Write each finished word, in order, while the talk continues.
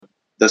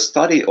the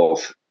study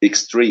of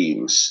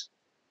extremes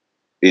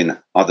in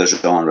other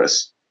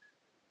genres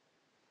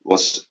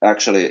was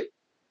actually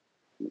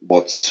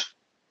what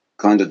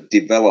kind of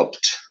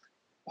developed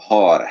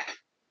HAARE.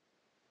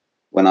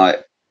 When I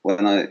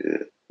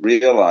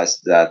realized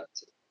that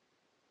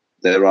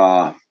there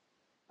are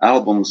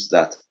albums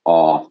that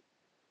are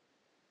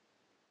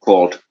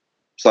called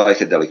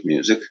psychedelic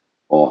music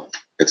or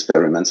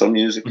experimental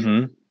music,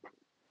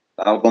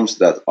 albums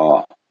that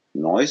are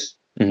noise,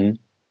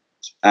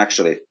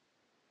 actually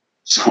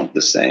sound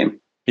the same.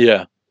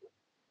 Yeah.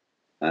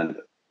 And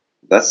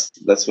that's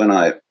when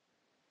I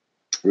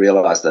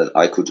realized that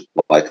I could,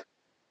 like,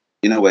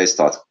 in a way,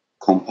 start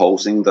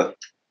composing the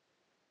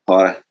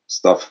HAARE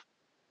stuff,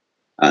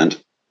 and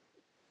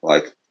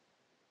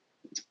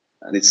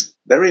it's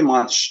very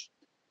much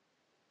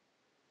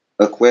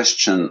a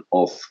question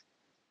of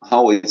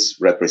how it's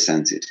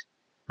represented.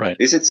 Right.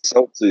 Is it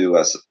sold to you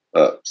as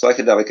a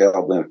psychedelic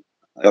album,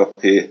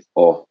 LP,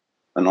 or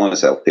a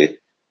noise LP?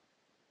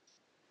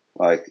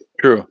 Like,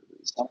 true.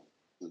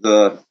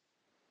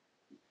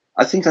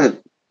 I think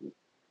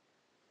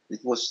it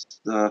was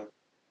the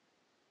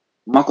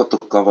Makoto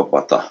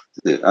Kawabata,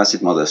 the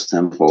Acid Mother's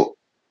Temple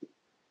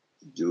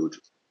dude.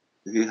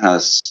 He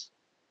has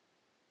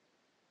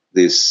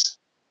this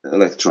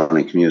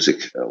electronic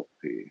music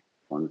LP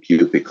on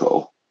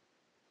Cubico.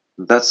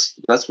 That's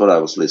what I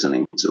was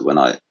listening to when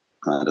I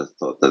kind of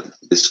thought that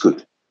this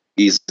could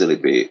easily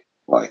be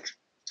like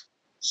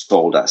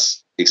sold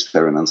as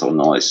experimental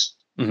noise.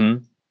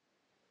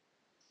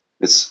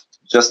 It's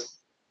just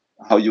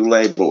how you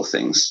label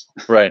things,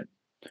 right?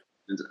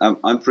 And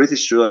I'm pretty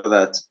sure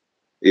that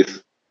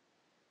if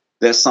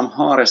there's some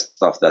HAARE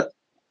stuff that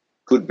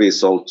could be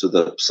sold to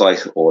the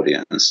psych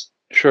audience,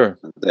 sure,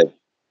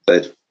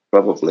 they'd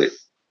probably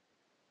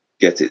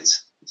get it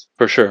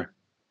for sure.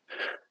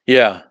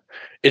 Yeah,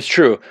 it's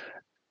true.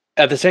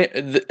 At the same,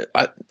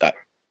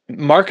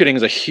 marketing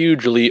is a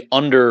hugely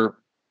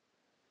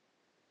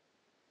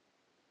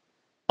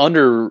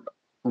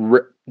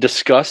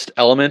discussed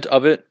element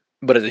of it,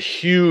 but it's a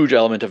huge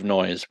element of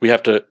noise. We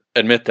have to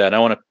admit that. And I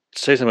want to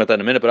say something about that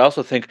in a minute, but I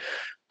also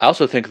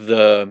think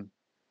the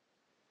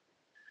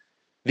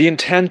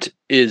intent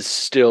is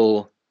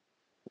still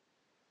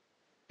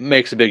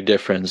makes a big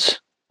difference.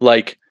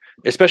 Like,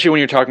 especially when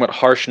you're talking about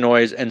harsh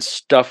noise and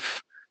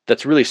stuff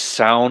that's really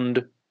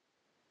sound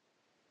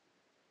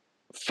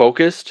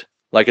focused,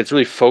 like it's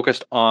really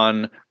focused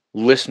on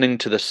listening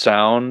to the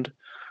sound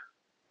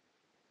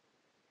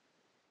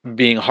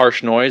being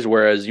harsh noise,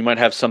 whereas you might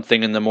have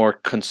something in the more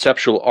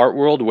conceptual art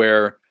world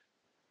where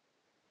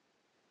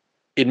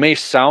it may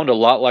sound a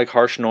lot like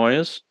harsh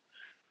noise,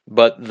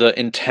 but the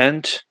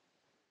intent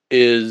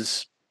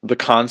is the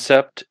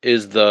concept,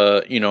 is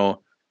the, you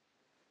know,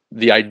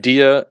 the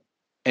idea,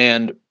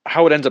 and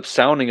how it ends up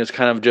sounding is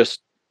kind of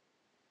just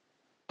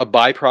a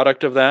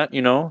byproduct of that,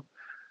 you know?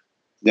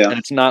 Yeah. And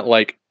it's not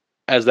like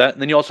as that.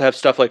 And then you also have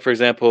stuff like, for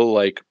example,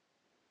 like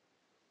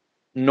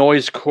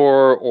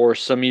noisecore or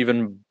some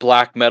even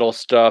black metal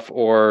stuff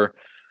or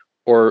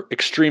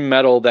extreme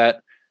metal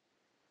that,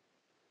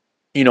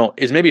 you know,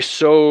 is maybe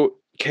so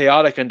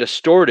chaotic and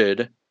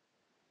distorted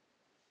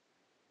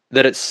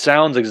that it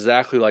sounds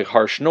exactly like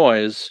harsh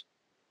noise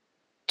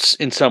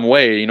in some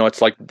way. You know,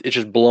 it's like it's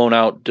just blown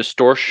out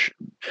distortion,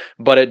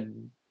 but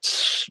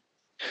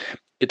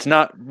it's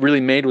not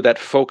really made with that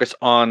focus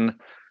on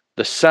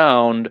the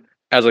sound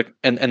as a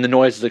and the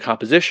noise is the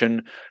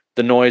composition.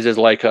 The noise is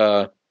like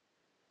an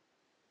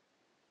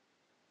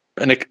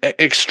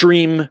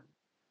extreme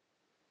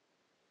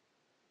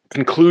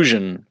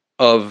conclusion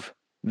of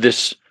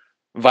this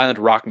violent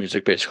rock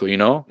music, basically, you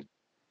know?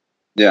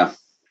 Yeah.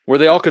 Where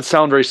they all could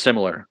sound very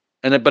similar.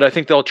 But I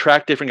think they'll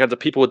attract different kinds of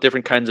people with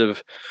different kinds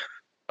of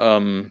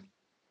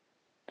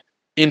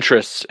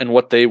interests and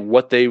what they're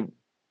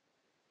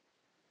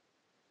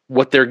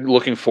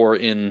looking for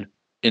in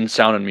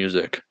sound and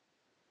music.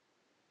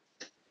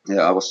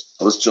 Yeah, I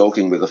was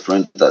joking with a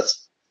friend that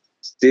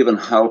Stephen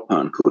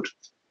Halpern could,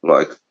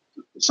 like,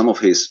 some of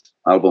his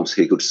albums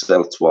he could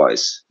sell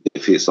twice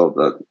if he sold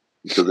that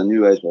to the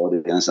new age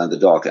audience and the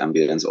dark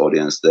ambience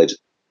audience. They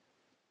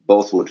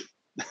both would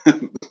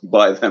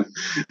buy them.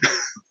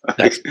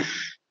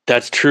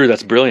 That's true.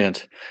 That's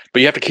brilliant.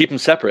 But you have to keep them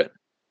separate.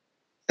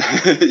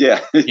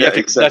 Yeah,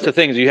 exactly. That's the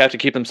thing, is you have to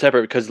keep them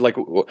separate, because like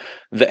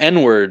the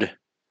N word,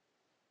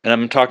 and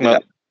I'm talking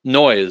about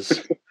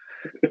noise,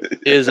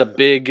 is a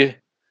big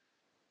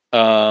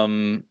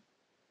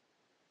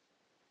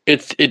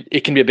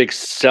it can be a big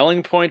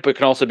selling point, but it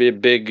can also be a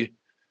big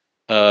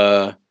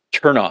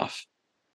turnoff